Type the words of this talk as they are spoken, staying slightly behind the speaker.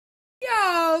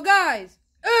guys,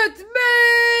 it's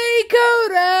me,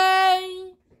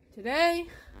 Cody!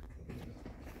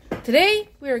 Today,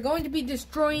 we are going to be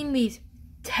destroying these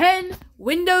 10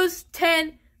 Windows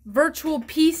 10 virtual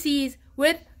PCs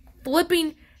with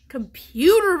flipping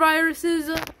computer viruses.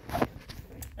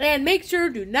 And make sure,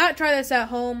 do not try this at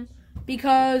home,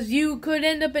 because you could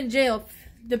end up in jail,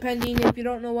 depending if you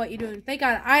don't know what you're doing. Thank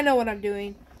God, I know what I'm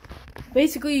doing.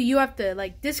 Basically, you have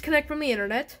to, disconnect from the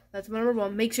internet. That's number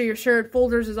one. Make sure your shared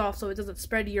folders is off so it doesn't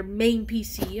spread to your main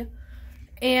PC.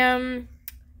 And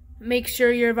make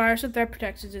sure your virus and threat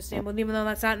protection is disabled, even though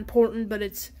that's not important, but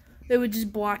it would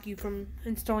just block you from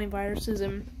installing viruses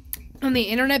on the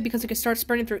internet, because it could start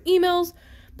spreading through emails.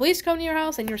 Police come to your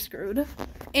house, and you're screwed.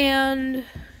 And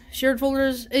shared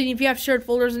folders, if you have shared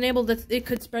folders enabled, it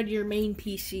could spread to your main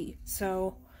PC.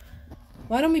 So,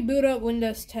 why don't we boot up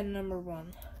Windows 10 number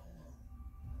 1?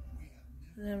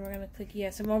 And then we're going to click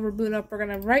yes. And while we're boot up, we're going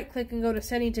to right click and go to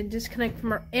settings and disconnect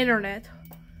from our internet.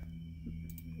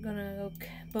 I'm going to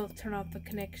both turn off the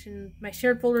connection. My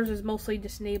shared folders is mostly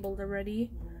disabled already.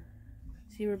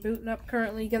 See, we're booting up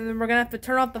currently. And then we're going to have to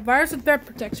turn off the virus and threat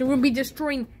protection. We're going to be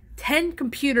destroying 10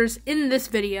 computers in this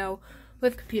video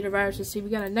with computer viruses. See,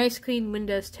 we got a nice clean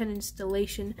Windows 10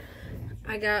 installation.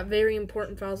 I got very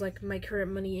important files like my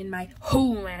current money and my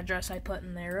home address I put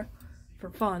in there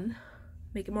for fun.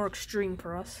 Make it more extreme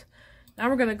for us. Now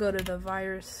we're going to go to the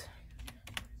virus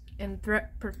and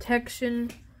threat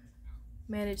protection,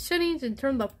 manage settings, and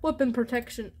turn the flipping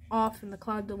protection off, and the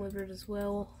cloud delivered as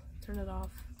well. Turn it off.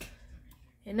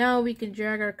 And now we can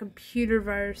drag our computer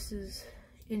viruses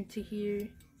into here.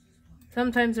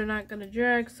 Sometimes they're not going to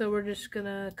drag, so we're just going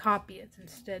to copy it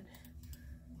instead.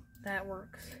 That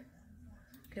works.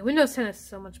 Okay, Windows 10 is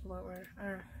so much bloatware.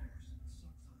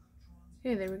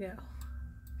 Okay, there we go.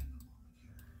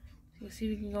 You see,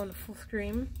 we can go into full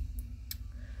screen.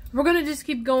 We're going to just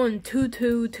keep going 2,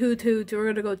 2, 2, 2, 2. We're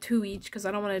going to go 2 each, because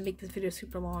I don't want to make this video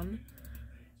super long.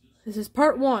 This is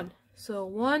part 1. So,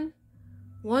 1,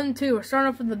 1, 2. We're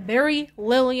starting off with the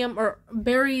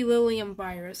beryllium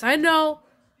virus. I know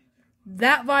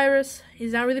that virus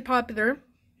is not really popular.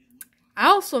 I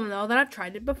also know that I've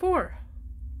tried it before.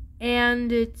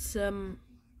 And it's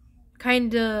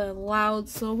kind of loud,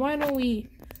 so why don't we...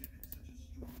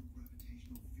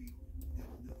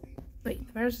 Wait,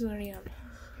 the virus is already on.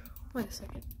 Wait a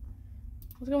second.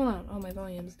 What's going on? Oh, my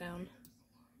volume's down.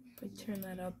 If I turn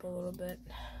that up a little bit.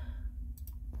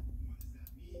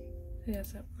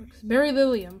 Yes, that works.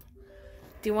 Beryllium.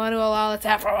 Do you want to allow the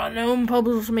tap for unknown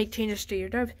publishers to make changes to your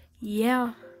drive?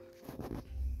 Yeah.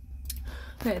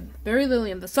 Okay,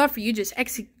 beryllium. The software you just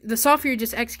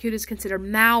execute is considered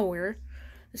malware.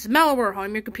 This is malware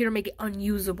harm your computer, make it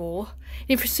unusable. And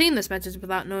if you're seeing this message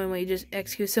without knowing what you just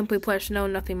execute, simply press no,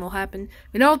 nothing will happen.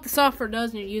 We know what the software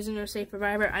does, and you're using it in a safe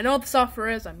environment. I know what the software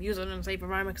is. I'm using it in a safe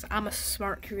environment because I'm a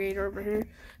smart creator over here.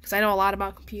 Because I know a lot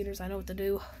about computers. I know what to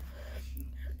do.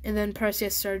 And then press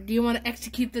yes, sir. Do you want to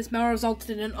execute this malware resulted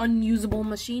in an unusable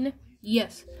machine?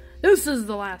 Yes. This is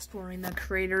the last warning. The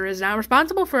creator is not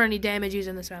responsible for any damage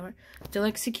using this malware. Still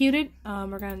executed.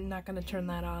 We're not gonna turn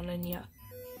that on, and yeah.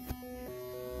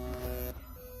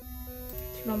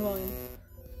 Turn on the volume.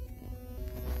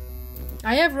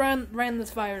 I have ran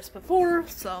this virus before,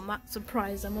 so I'm not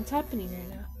surprised on what's happening right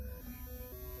now.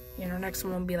 And our next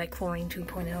one will be like Chlorine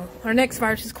 2.0. Our next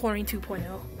virus is Chlorine 2.0,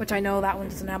 which I know that one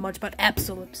doesn't have much, but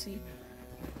epilepsy.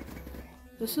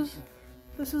 This is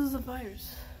a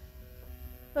virus.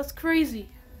 That's crazy.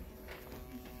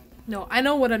 No, I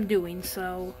know what I'm doing,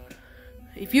 so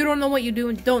if you don't know what you're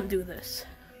doing, don't do this.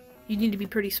 You need to be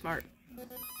pretty smart.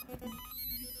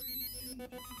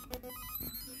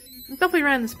 I definitely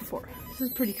ran this before. This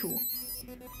is pretty cool.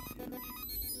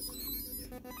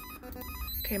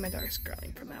 Okay, my dog's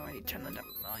growling from now. I need to turn the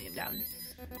volume down.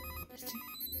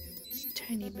 Just a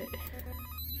tiny bit.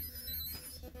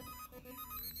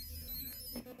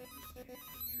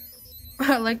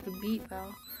 I like the beat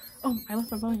though. Oh, I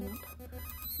left my volume up.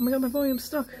 Oh my god, my volume's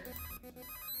stuck.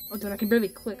 Oh dude, I can barely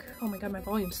click. Oh my god, my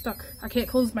volume's stuck. I can't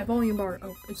close my volume bar.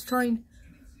 Oh, it's trying.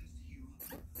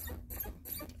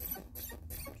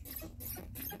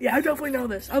 Yeah, I definitely know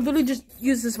this. I literally just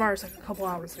used this virus like a couple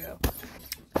hours ago.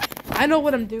 I know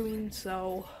what I'm doing,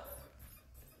 so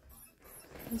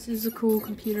this is a cool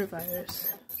computer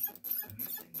virus.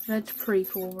 That's pretty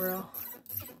cool, bro.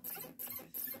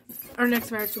 Our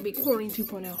next virus will be Chlorine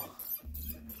 2.0.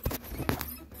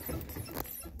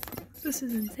 This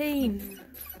is insane.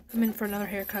 I'm in for another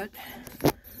haircut.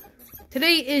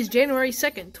 Today is January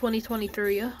 2nd,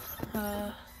 2023.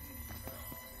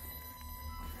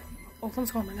 Oh,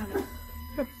 someone's calling me now.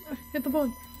 Hit the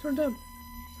phone. Turn it down.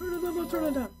 Turn it down. Turn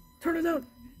it down. Turn it down.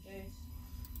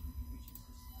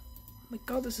 my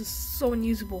god, this is so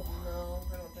unusable. No,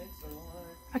 I don't think so. Why?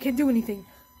 I can't do anything.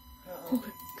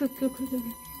 Okay, click.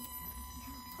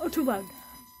 Oh, too loud.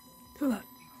 Too loud.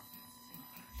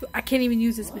 I can't even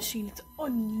use this machine. It's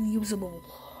unusable.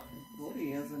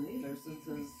 Woody hasn't either since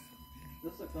his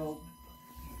difficult.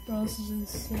 Bro, this is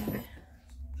insane.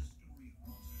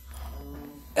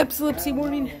 Epilepsy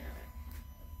warning.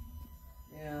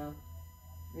 Yeah.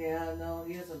 Yeah, no,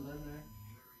 he hasn't been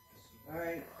there.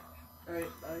 Alright,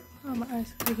 bye. Oh, my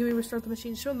eyes. Okay, can we restart the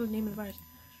machine? Show them the name of the virus.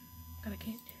 God, I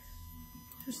can't.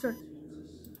 Restart.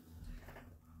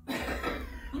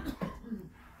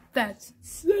 That's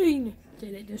insane.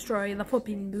 Did it destroy the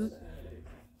flipping boot?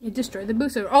 It destroyed the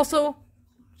booster. Also,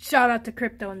 shout out to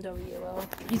Crypto NWO.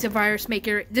 He's a virus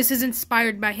maker. This is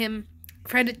inspired by him.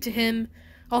 Credit to him.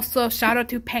 Also, shout out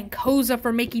to Pancoza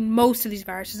for making most of these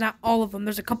viruses. Not all of them.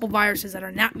 There's a couple viruses that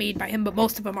are not made by him, but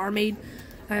most of them are made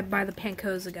by the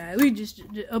Pancoza guy. We just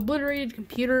obliterated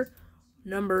computer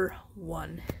number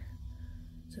 1.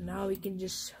 So now we can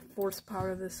just force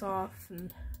power this off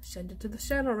and send it to the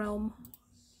Shadow Realm.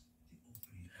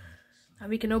 Now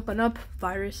we can open up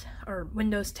virus or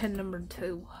Windows 10 number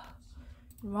 2.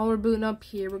 And while we're booting up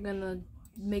here, we're gonna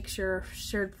make sure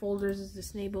shared folders is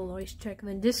disabled, noise check, and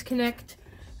then disconnect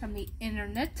from the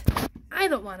internet. I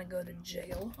don't want to go to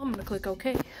jail. I'm gonna click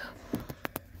OK.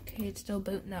 Okay, it's still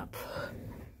booting up.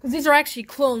 Because these are actually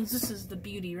clones. This is the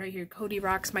beauty right here. Cody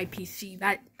rocks my PC.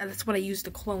 That's what I use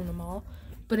to clone them all.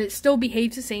 But it still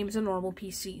behaves the same as a normal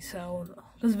PC. So,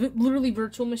 because literally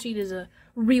Virtual Machine is a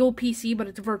real PC, but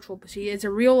it's a virtual PC. It's a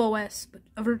real OS, but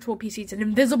a virtual PC. It's an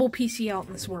invisible PC out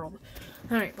in this world.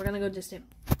 Alright, we're gonna go disable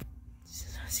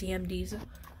CMDs.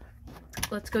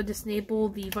 Let's go disable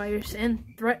the virus and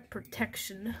threat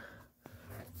protection.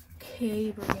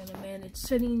 Okay, we're gonna manage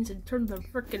settings and turn the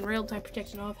frickin' rail type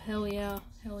protection off. Hell yeah,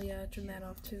 turn that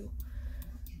off too.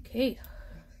 Okay.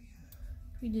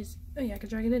 We just, oh yeah, I can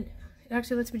drag it in. It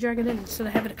actually lets me drag it in instead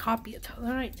of having to copy it.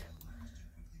 Alright.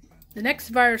 The next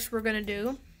virus we're gonna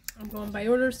do, I'm going by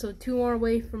order, so 2 more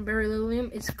away from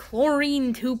beryllium, is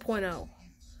Chlorine 2.0.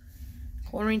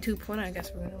 Chlorine 2.0, I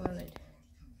guess we're gonna run it.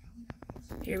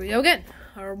 Here we go again.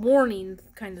 Our warning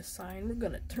kind of sign. We're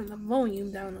gonna turn the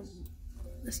volume down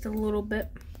just a little bit.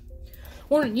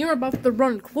 Warning, you're about to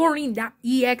run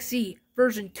chlorine.exe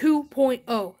version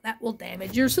 2.0. That will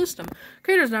damage your system.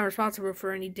 Creator is not responsible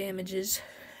for any damages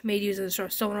made using the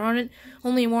software on it.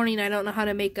 Only warning, I don't know how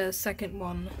to make a second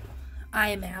one.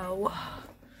 I know.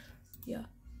 Yeah.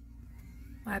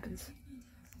 What happens?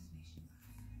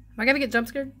 Am I gonna get jump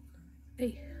scared?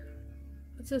 Hey.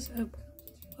 What's this? Oh.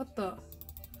 What the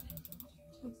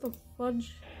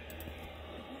fudge?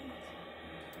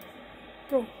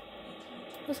 Bro.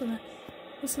 Listen to that.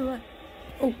 Listen to that.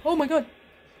 Oh my god.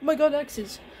 Oh my god,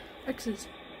 X's.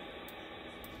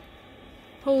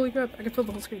 Holy crap, I can fill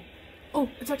the whole screen. Oh,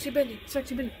 it's actually bending.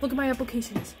 Look at my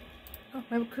applications. Oh,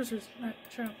 my cursor's not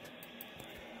trapped.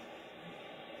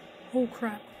 Oh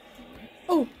crap.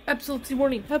 Oh, epilepsy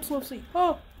warning. Epilepsy.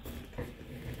 Oh.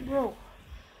 Bro.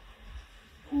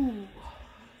 Ooh.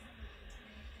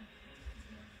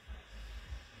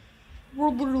 We're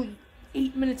literally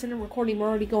 8 minutes into recording. We're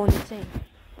already going insane.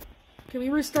 Can we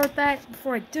restart that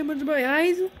before I damage my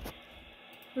eyes?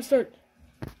 Restart.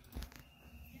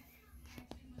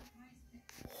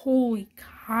 Holy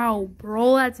cow,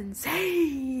 bro. That's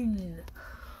insane.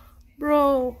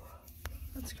 Bro.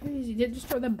 That's crazy. Did it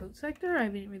destroy the boot sector? I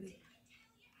mean, really.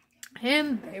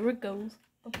 And there it goes.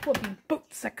 The flipping boot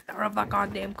sector of the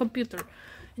goddamn computer.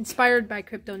 Inspired by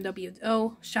Crypto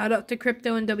NWO. Shout out to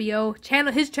Crypto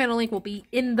NWO. His channel link will be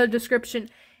in the description.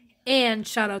 And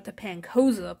shout out to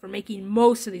Pancoza for making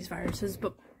most of these viruses.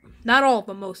 But not all of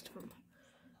them, most of them.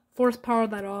 Force power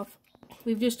that off.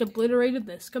 We've just obliterated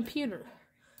this computer.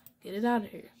 Get it out of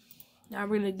here. Now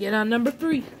we're going to get on number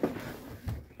 3.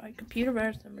 Right, computer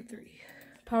virus number 3.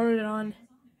 Power it on.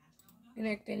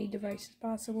 Connect any device as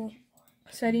possible.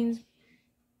 Settings.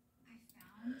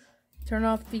 Turn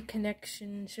off the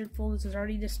connection. Shared folders is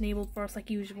already disabled for us like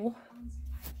usual.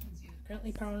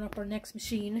 Currently powering up our next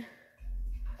machine.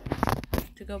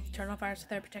 To go turn off virus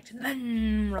threat protection.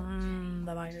 Then run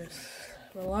the virus.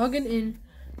 We're logging in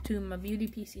to my beauty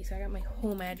PC. So I got my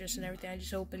home address and everything. I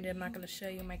just opened it. I'm not going to show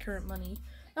you my current money.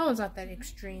 That one's not that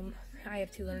extreme. I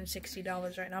have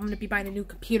 $260 right now. I'm going to be buying a new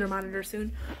computer monitor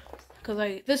soon.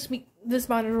 Because this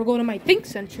monitor will go to my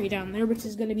ThinkCentury down there, which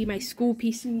is going to be my school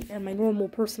PC and my normal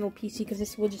personal PC, because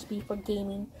this will just be for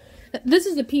gaming. This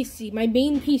is the PC, my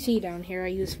main PC down here I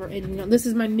use for, and, you know, this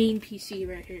is my main PC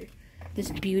right here. This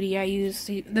beauty I use.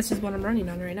 See, this is what I'm running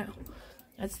on right now.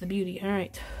 That's the beauty.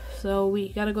 Alright, so we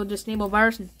got to go disable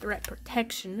virus and threat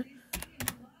protection.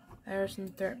 Virus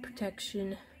and threat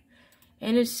protection.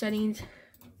 Manage settings.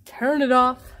 Turn it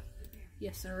off.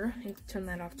 Yes, sir. I need to turn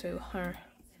that off too. Alright.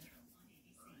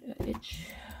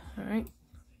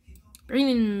 Bring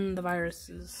in the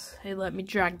viruses. Hey, let me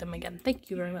drag them again. Thank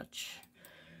you very much.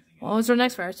 What was our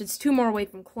next virus? It's 2 more away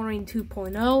from Chlorine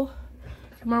 2.0.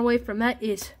 2 more away from that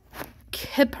is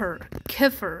Kiffer.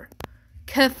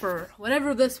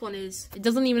 Whatever this one is. It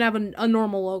doesn't even have a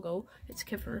normal logo. It's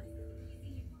Kiffer.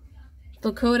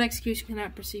 The code execution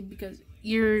cannot proceed because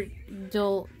you're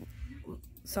still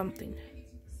something.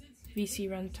 VC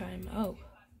runtime. Oh.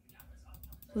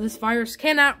 So this virus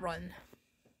cannot run.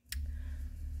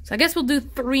 So I guess we'll do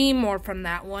 3 more from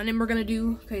that one. And we're going to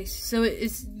do... Okay, so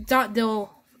it's .dll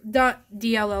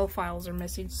files are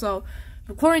missing. So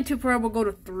for Chlorine 2.0, we'll go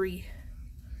to 3.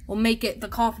 We'll make it the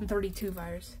Coffin 32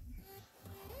 virus.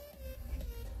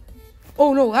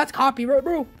 Oh no, that's copyright,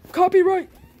 bro. Copyright.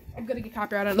 I'm gonna get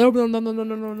copyrighted. No,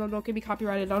 don't get me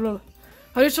copyrighted. No.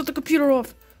 I just shut the computer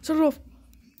off. Shut it off.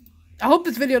 I hope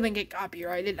this video didn't get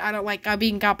copyrighted. I don't like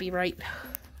being copyright.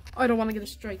 I don't want to get a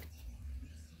strike.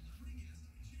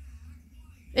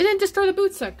 It didn't destroy the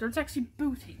boot sector. It's actually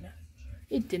booting.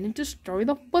 It didn't destroy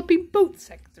the flipping boot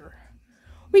sector.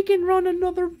 We can run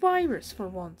another virus for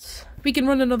once. We can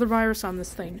run another virus on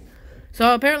this thing.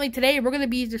 So apparently today we're going to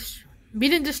be... We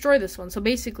didn't destroy this one. So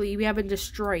basically we haven't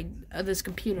destroyed this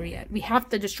computer yet. We have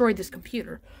to destroy this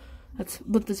computer. That's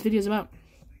what this video is about.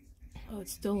 Oh,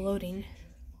 it's still loading.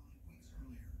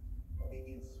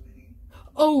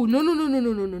 Oh,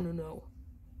 no.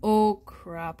 Oh,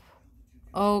 crap.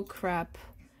 Oh, crap.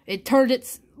 It turned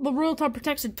its... The real-time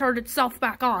protection turned itself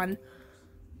back on.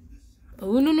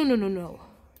 Oh, no.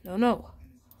 No.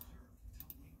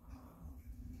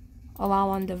 Allow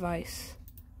on device.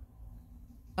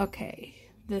 Okay.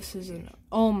 This isn't...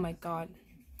 Oh, my God.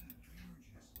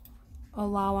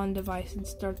 Allow on device and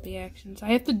start the actions. I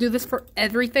have to do this for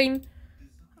everything.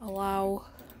 Allow.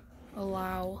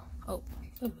 Oh,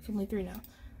 it's only 3 now.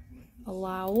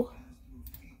 Allow.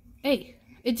 Hey,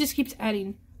 it just keeps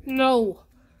adding. No.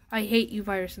 I hate you,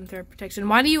 virus and threat protection.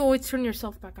 Why do you always turn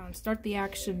yourself back on? Start the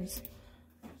actions.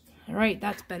 Alright,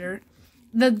 that's better.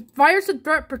 The virus and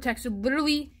threat protection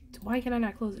literally... Why can I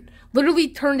not close it? Literally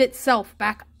turned itself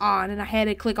back on, and I had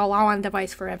to click allow on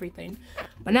device for everything.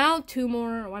 But now, 2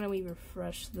 more. Why don't we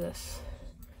refresh this?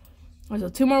 So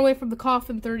 2 more away from the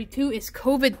Coffin 32 is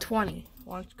COVID-20.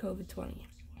 Launch COVID-20.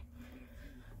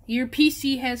 Your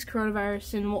PC has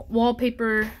coronavirus, and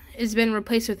wallpaper has been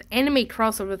replaced with anime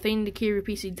crossover thing to keep your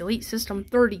PC. Delete system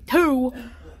 32.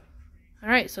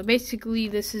 Alright, so basically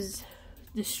this is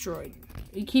destroyed.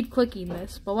 You keep clicking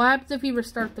this, but what happens if we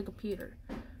restart the computer?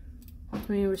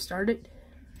 When you restart it,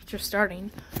 it's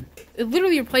restarting. It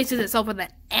literally replaces itself with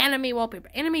that anime wallpaper.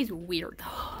 Anime is weird.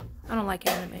 I don't like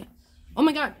anime. Oh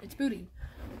my God, it's booting.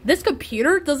 This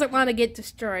computer doesn't want to get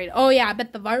destroyed. Oh yeah, I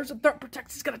bet the virus and threat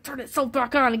protection is going to turn itself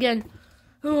back on again.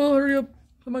 Oh, hurry up.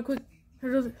 Come on, quick.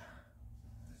 Here does it.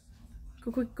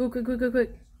 Go quick.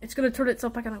 It's going to turn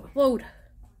itself back on. Load.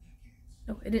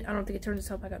 No, it didn't. I don't think it turned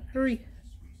itself back on. Hurry.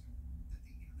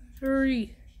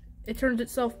 It turned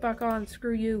itself back on.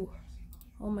 Screw you.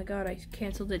 Oh my God, I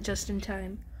canceled it just in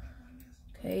time.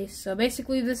 Okay, so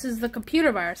basically this is the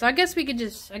computer virus. I guess we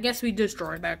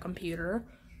destroyed that computer.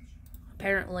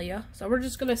 Apparently, yeah. So we're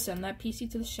just gonna send that PC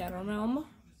to the Shadow Realm.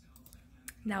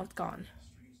 Now it's gone.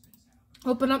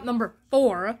 Open up number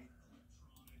 4.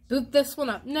 Boot this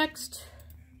one up next.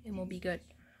 And we'll be good.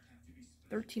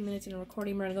 13 minutes in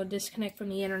recording. We're gonna go disconnect from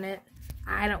the internet.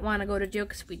 I don't want to go to jail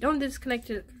because if we don't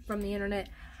disconnect it from the internet,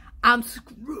 I'm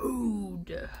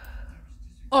screwed.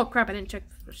 Oh crap, I didn't check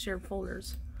for shared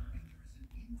folders.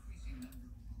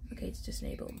 Okay, it's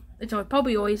disabled. It's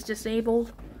probably always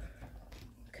disabled.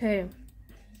 Okay.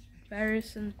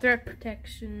 Virus and threat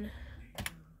protection.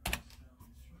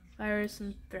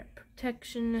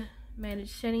 Manage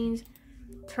settings.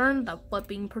 Turn the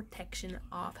flipping protection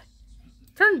off.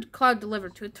 Turn cloud deliver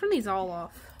to it. Turn these all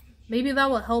off. Maybe that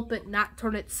will help it not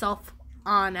turn itself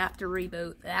on after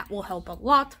reboot. That will help a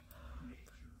lot.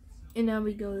 And now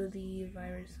we go to the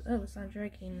virus. Oh, it's not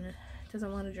dragging. It doesn't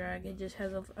want to drag. It just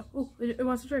has a... Oh, it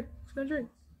wants to drag. It's going to drag.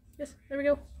 Yes, there we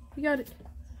go. We got it.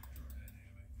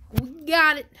 We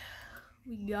got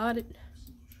it.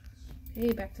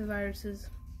 Okay, back to the viruses.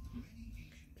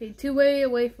 Okay, 2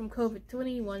 away from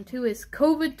COVID-21. 2 is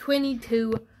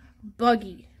COVID-22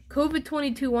 buggy.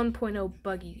 COVID-22 1.0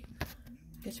 buggy.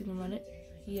 Guess we can run it.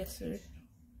 Yes, sir.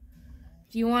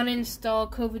 Do you want to install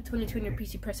COVID-22 in your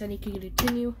PC? Press any key to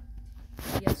continue.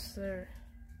 Yes, sir.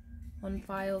 1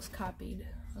 files copied.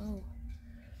 Oh.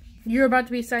 You're about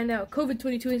to be signed out.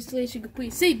 COVID-22 installation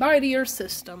complete. Say bye to your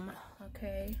system.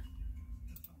 Okay.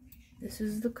 This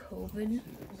is the COVID.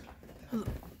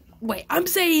 Wait, I'm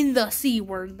saying the C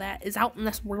word that is out in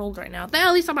this world right now.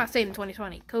 At least I'm not saying in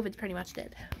 2020. COVID's pretty much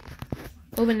dead.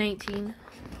 COVID-19.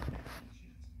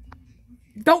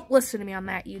 Don't listen to me on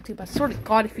that, YouTube. I swear to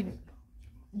God if you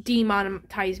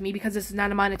demonetize me because this is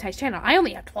not a monetized channel. I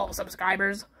only have 12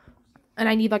 subscribers. And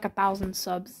I need like 1,000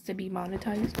 subs to be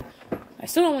monetized. I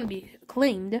still don't want to be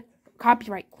claimed,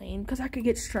 copyright claimed, because I could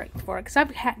get striked for it. Because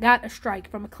I've got a strike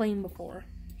from a claim before.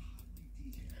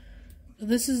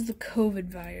 This is the COVID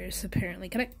virus, apparently.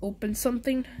 Can I open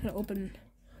something? Can I open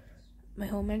my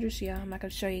home address? Yeah, I'm not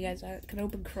going to show you guys that. Can I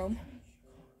open Chrome?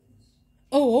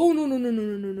 Oh, no.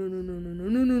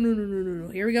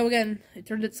 Here we go again. It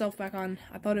turned itself back on.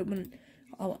 I thought it wouldn't.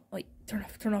 Oh, wait.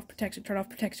 Turn off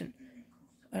protection.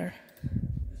 Or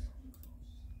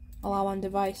allow on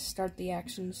device, start the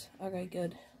actions. Okay,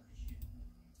 good.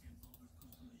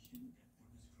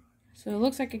 So it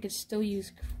looks like I could still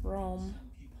use Chrome.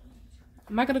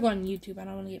 I'm not gonna go on YouTube. I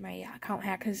don't want to get my account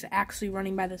hacked because it's actually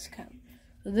running by this account.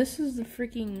 So this is the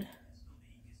freaking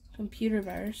computer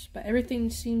virus, but everything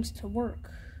seems to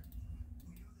work.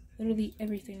 Literally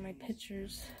everything. My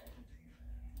pictures.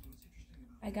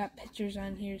 I got pictures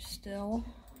on here still.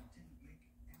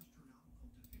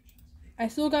 I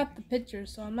still got the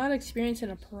pictures, so I'm not experiencing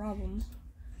a problem.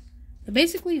 But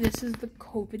basically, this is the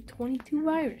COVID-22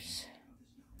 virus.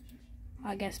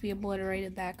 I guess we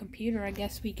obliterated that computer. I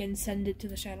guess we can send it to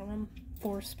the shadow room.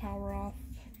 Force power off.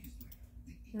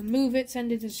 Remove it,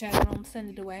 send it to the shadow room, send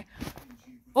it away.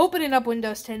 Opening up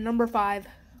Windows 10, number 5.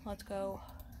 Let's go.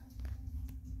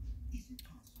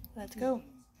 Let's go.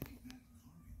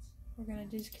 We're gonna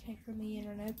disconnect from the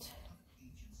internet.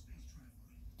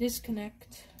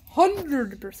 Disconnect.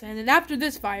 100%. And after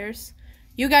this virus,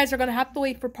 you guys are going to have to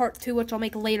wait for part 2, which I'll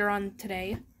make later on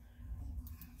today.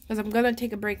 Because I'm going to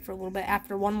take a break for a little bit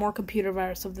after one more computer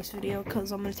virus of this video.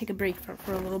 Because I'm going to take a break for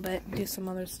a little bit and do some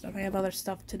other stuff. I have other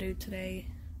stuff to do today.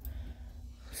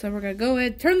 So we're going to go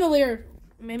ahead. Turn the layer.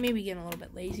 Maybe getting a little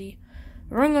bit lazy.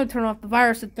 We're going to turn off the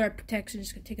virus and threat protection.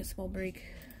 Just going to take a small break.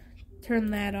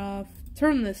 Turn that off.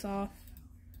 Turn this off.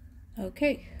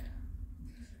 Okay.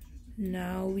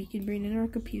 Now we can bring in our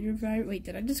computer virus. Wait,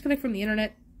 did I disconnect from the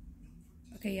internet?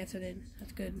 Okay, yes I did.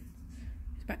 That's good.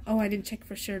 Oh, I didn't check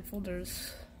for shared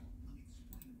folders.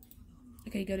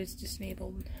 Okay, good. It's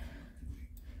disabled.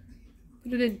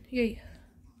 Put it in. Yay.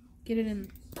 Get it in.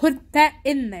 Put that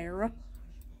in there.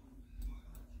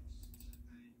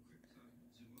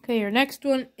 Okay, your next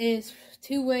one is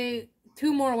two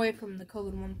more away from the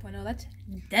COVID 1.0. That's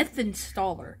Death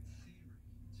Installer.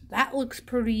 That looks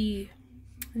pretty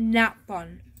not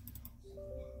fun.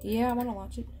 Yeah, I want to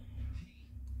watch it.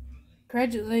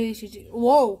 Congratulations.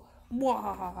 Whoa.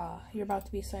 You're about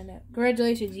to be signed up.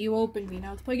 Congratulations, you opened me.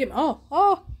 Now let's play a game.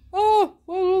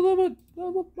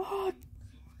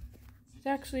 It's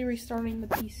actually restarting the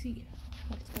PC.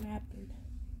 What's going to happen?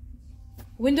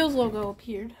 Windows logo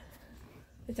appeared.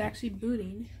 It's actually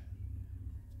booting.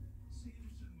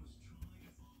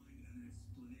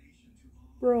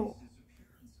 Bro.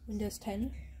 Windows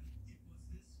 10.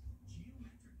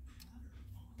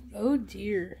 Oh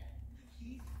dear.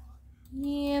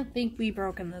 Yeah, I think we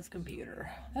broken this computer.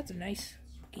 That's a nice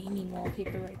gaming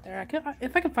wallpaper right there.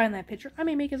 If I can find that picture, I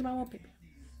may make it as my wallpaper.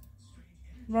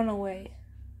 Run away.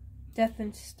 Death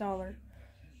Installer.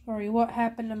 Sorry, what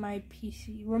happened to my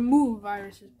PC? Remove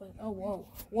viruses. Oh, whoa.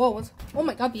 Whoa, oh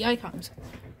my god, the icons.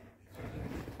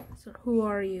 So, who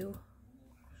are you?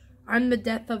 I'm the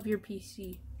death of your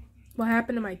PC. What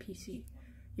happened to my PC?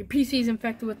 Your PC is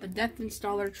infected with the Death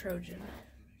Installer Trojan.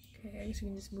 Okay, I guess we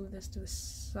can just move this to the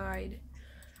side.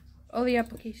 All the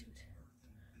applications.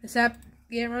 This app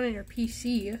can't run on your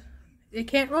PC. It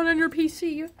can't run on your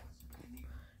PC.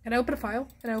 Can I open a file?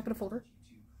 Can I open a folder?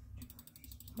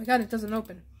 Oh my god, it doesn't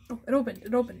open. Oh, it opened.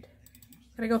 It opened.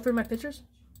 Can I go through my pictures?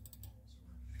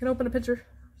 I can open a picture.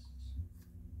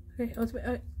 Okay, I was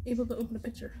able to open a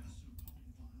picture.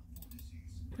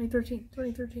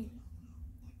 2013.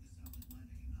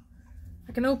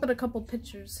 I can open a couple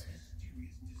pictures.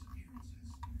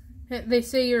 They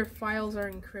say your files are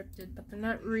encrypted, but they're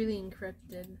not really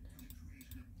encrypted.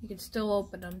 You can still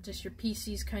open them, just your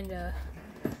PC's kinda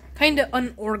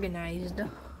unorganized.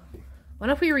 What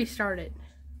if we restart it?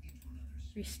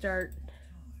 Restart.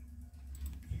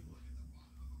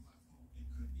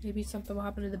 Maybe something will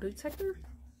happen to the boot sector?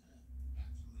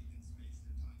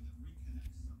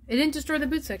 It didn't destroy the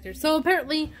boot sector. So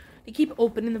apparently, they keep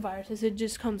opening the viruses. It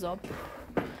just comes up.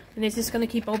 And it's just going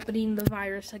to keep opening the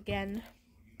virus again.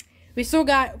 We still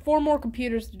got 4 more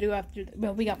computers to do after.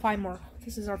 Well, we got 5 more.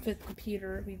 This is our 5th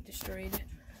computer we've destroyed.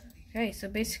 Okay, so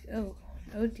basically.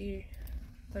 Oh dear.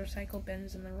 The recycle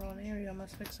bin's in the wrong area. I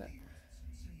must fix it.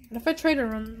 What if I try to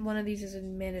run one of these as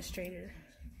administrator?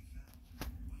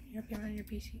 Yep, you're on your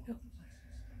PC. Oh.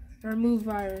 Remove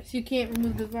virus. You can't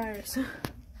remove the virus.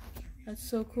 That's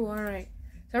so cool. Alright.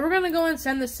 So we're going to go and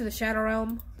send this to the Shadow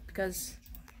Realm. Because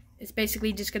it's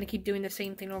basically just going to keep doing the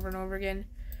same thing over and over again.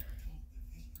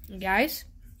 And guys,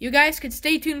 you guys could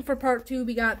stay tuned for part 2.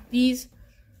 We got these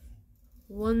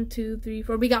 1, 2, 3,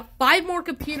 4. We got 5 more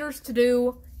computers to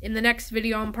do in the next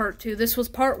video on part 2. This was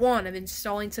part 1 of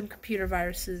installing some computer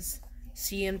viruses.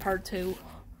 See you in part 2.